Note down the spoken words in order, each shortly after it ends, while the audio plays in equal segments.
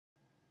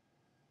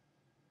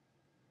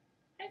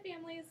Hi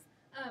families.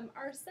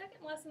 Our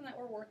second lesson that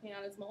we're working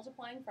on is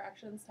multiplying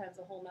fractions times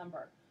a whole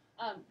number.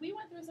 We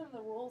went through some of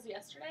the rules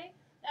yesterday.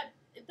 That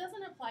it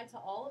doesn't apply to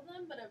all of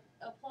them, but it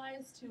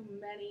applies to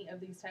many of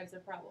these types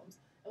of problems.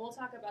 And we'll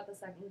talk about the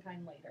second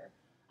kind later.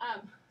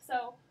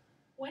 So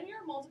when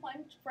you're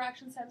multiplying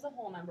fractions times a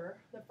whole number,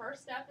 the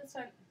first step is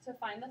to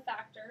find the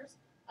factors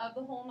of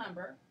the whole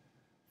number.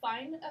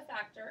 Find a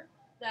factor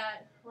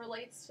that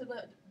relates to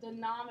the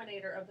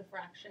denominator of the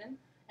fraction,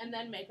 and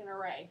then make an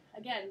array.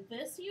 Again,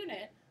 this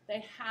unit,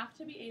 they have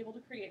to be able to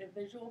create a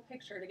visual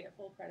picture to get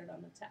full credit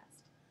on the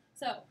test.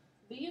 So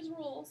these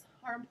rules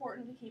are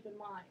important to keep in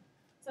mind.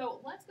 So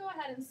let's go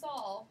ahead and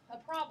solve a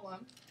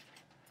problem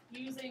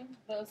using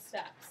those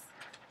steps.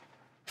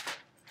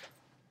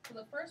 So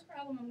the first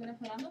problem I'm going to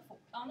put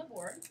on the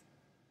board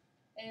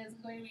is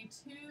going to be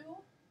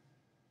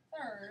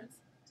 2/3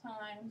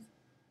 times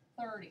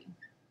 30.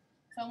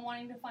 So I'm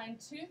wanting to find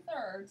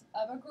 2/3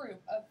 of a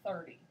group of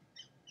 30.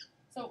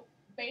 So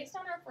based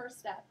on our first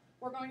step,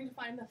 we're going to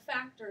find the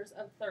factors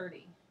of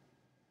 30.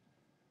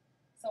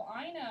 So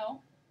I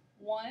know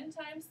 1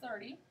 times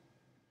 30,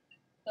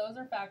 those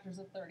are factors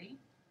of 30.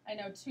 I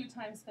know 2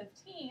 times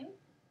 15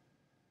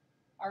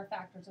 are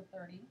factors of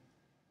 30.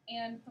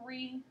 And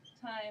 3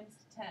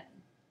 times 10,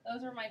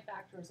 those are my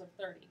factors of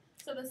 30.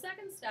 So the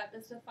second step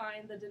is to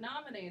find the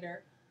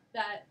denominator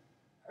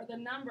or the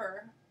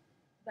number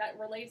that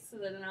relates to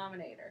the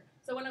denominator.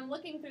 So when I'm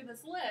looking through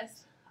this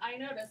list, I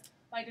notice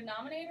my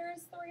denominator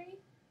is 3,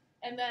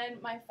 and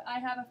then I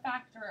have a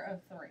factor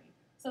of 3.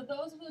 So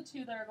those are the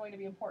two that are going to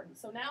be important.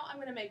 So now I'm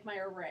going to make my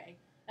array.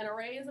 An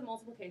array is a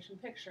multiplication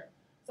picture.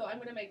 So I'm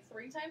going to make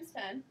 3 times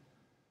 10,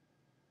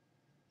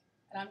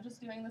 and I'm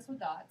just doing this with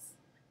dots.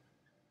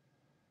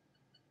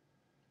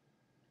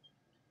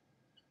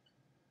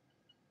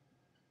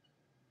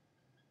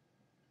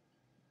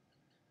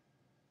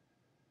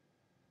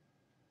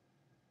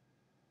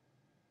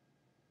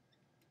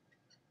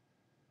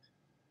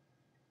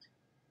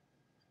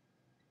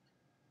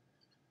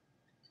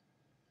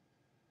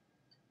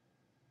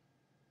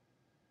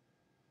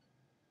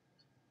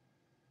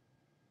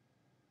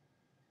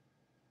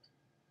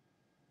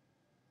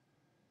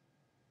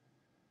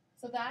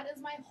 So that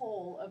is my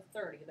whole of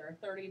 30. There are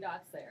 30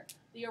 dots there.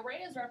 The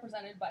array is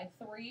represented by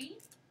 3,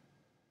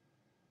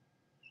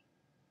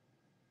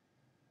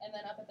 and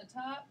then up at the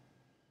top,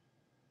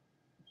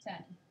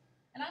 10.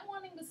 And I'm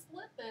wanting to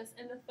split this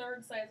into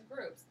third size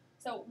groups.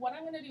 So what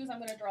I'm going to do is I'm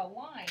going to draw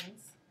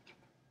lines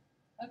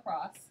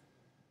across.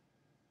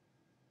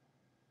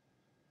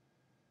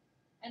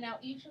 And now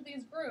each of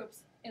these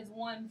groups is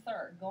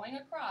 1/3. Going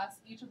across,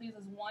 each of these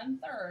is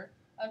 1/3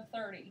 of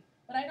 30.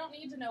 But I don't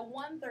need to know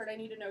 1/3, I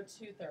need to know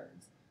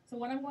 2/3. So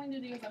what I'm going to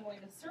do is I'm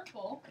going to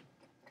circle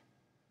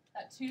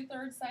that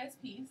 2/3 size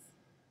piece.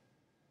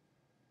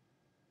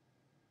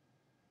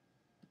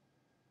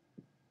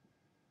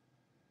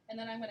 And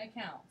then I'm going to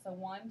count. So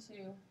 1,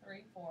 2,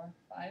 3, 4,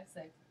 5,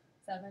 6,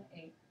 7,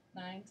 8,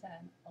 9,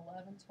 10,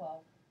 11,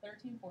 12,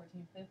 13,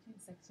 14, 15,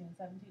 16,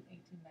 17,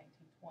 18,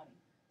 19, 20.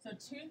 So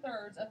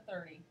 2/3 of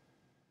 30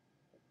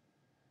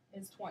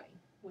 is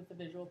 20 with the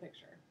visual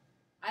picture.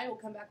 I will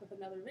come back with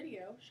another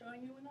video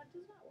showing you when that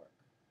does not work.